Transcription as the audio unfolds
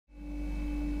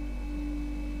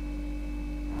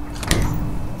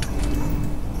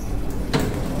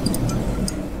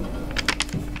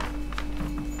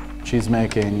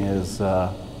Cheesemaking is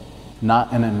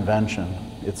not an invention,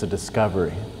 it's a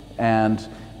discovery. And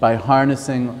by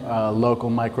harnessing local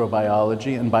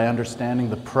microbiology and by understanding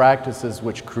the practices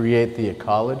which create the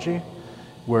ecology,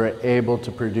 we're able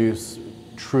to produce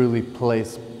truly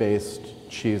place-based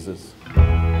cheeses.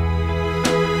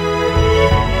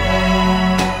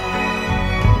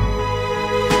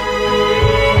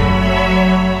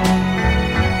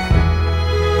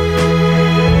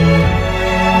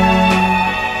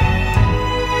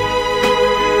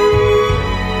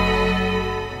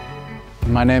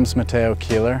 My name's Matteo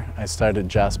Keeler. I started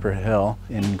Jasper Hill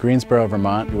in Greensboro,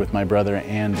 Vermont with my brother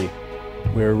Andy.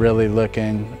 We were really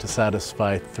looking to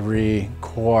satisfy three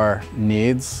core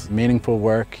needs: meaningful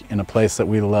work in a place that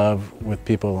we love with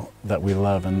people that we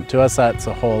love, and to us that's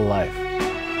a whole life.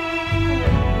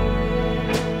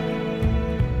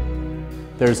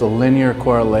 There's a linear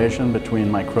correlation between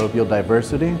microbial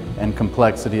diversity and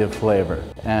complexity of flavor,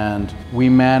 and we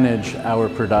manage our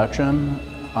production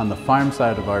on the farm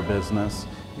side of our business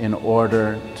in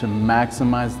order to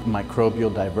maximize the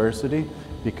microbial diversity,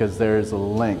 because there is a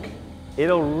link.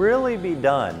 It'll really be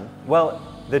done. Well,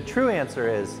 the true answer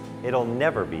is it'll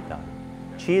never be done.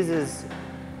 Cheese is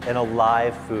an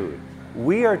alive food.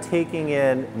 We are taking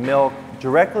in milk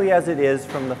directly as it is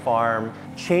from the farm,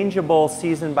 changeable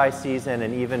season by season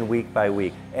and even week by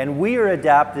week. And we are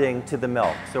adapting to the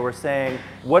milk. So we're saying,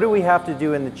 what do we have to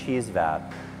do in the cheese vat?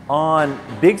 On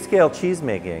big scale cheese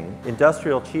making,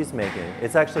 industrial cheese making,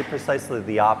 it's actually precisely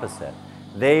the opposite.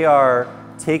 They are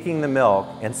taking the milk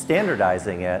and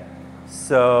standardizing it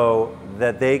so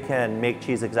that they can make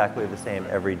cheese exactly the same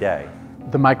every day.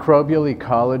 The microbial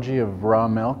ecology of raw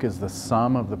milk is the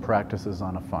sum of the practices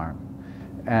on a farm.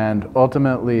 And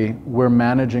ultimately, we're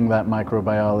managing that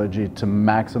microbiology to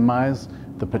maximize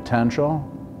the potential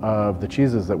of the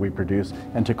cheeses that we produce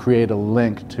and to create a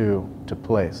link to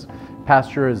place.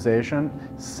 Pasteurization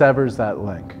severs that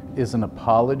link, is an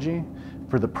apology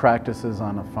for the practices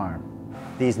on a farm.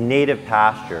 These native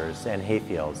pastures and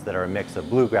hayfields that are a mix of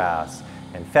bluegrass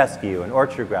and fescue and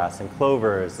orchard grass and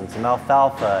clovers and some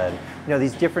alfalfa and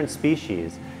these different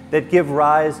species that give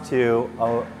rise to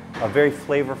a very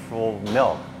flavorful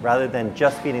milk rather than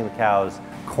just feeding the cows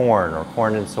corn or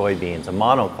corn and soybeans, a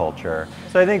monoculture.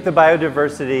 So I think the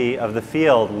biodiversity of the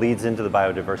field leads into the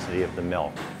biodiversity of the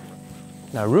milk.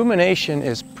 Now, rumination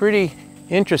is pretty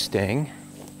interesting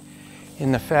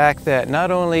in the fact that not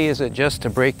only is it just to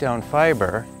break down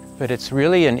fiber, but it's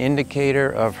really an indicator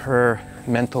of her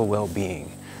mental well-being.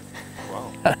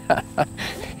 Wow.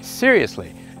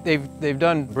 Seriously. They've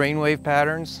done brainwave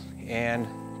patterns, and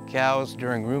cows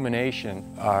during rumination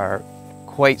are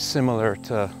quite similar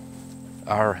to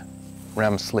our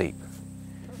REM sleep.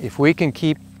 If we can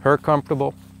keep her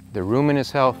comfortable, the rumen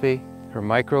is healthy, her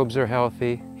microbes are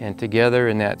healthy, and together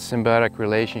in that symbiotic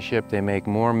relationship, they make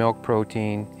more milk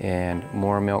protein and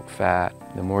more milk fat.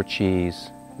 The more cheese,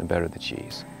 the better the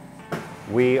cheese.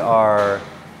 We are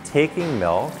taking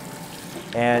milk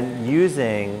and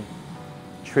using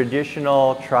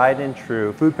traditional, tried and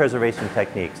true food preservation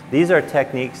techniques. These are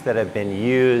techniques that have been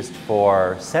used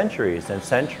for centuries and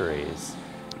centuries.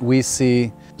 We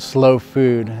see slow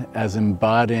food as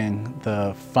embodying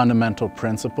the fundamental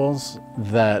principles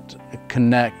that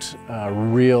connect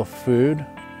real food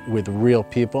with real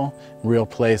people, real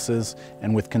places,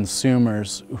 and with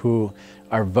consumers who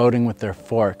are voting with their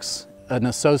forks. An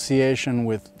association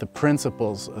with the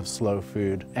principles of slow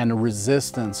food and a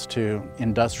resistance to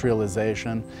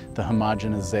industrialization, the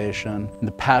homogenization,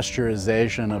 the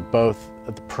pasteurization of both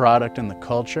the product and the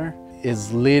culture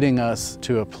is leading us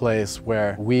to a place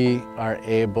where we are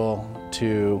able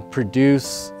to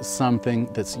produce something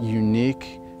that's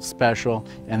unique, special,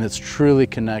 and that's truly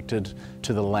connected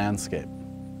to the landscape.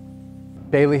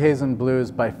 Bailey Hazen Blue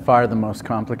is by far the most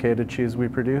complicated cheese we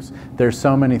produce. There's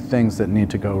so many things that need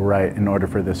to go right in order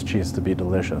for this cheese to be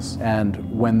delicious. And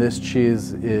when this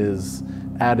cheese is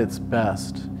at its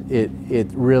best, it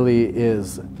really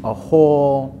is a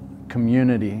whole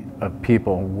community of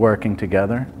people working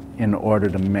together in order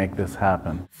to make this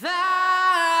happen.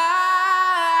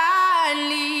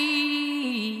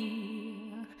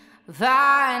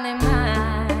 Valley,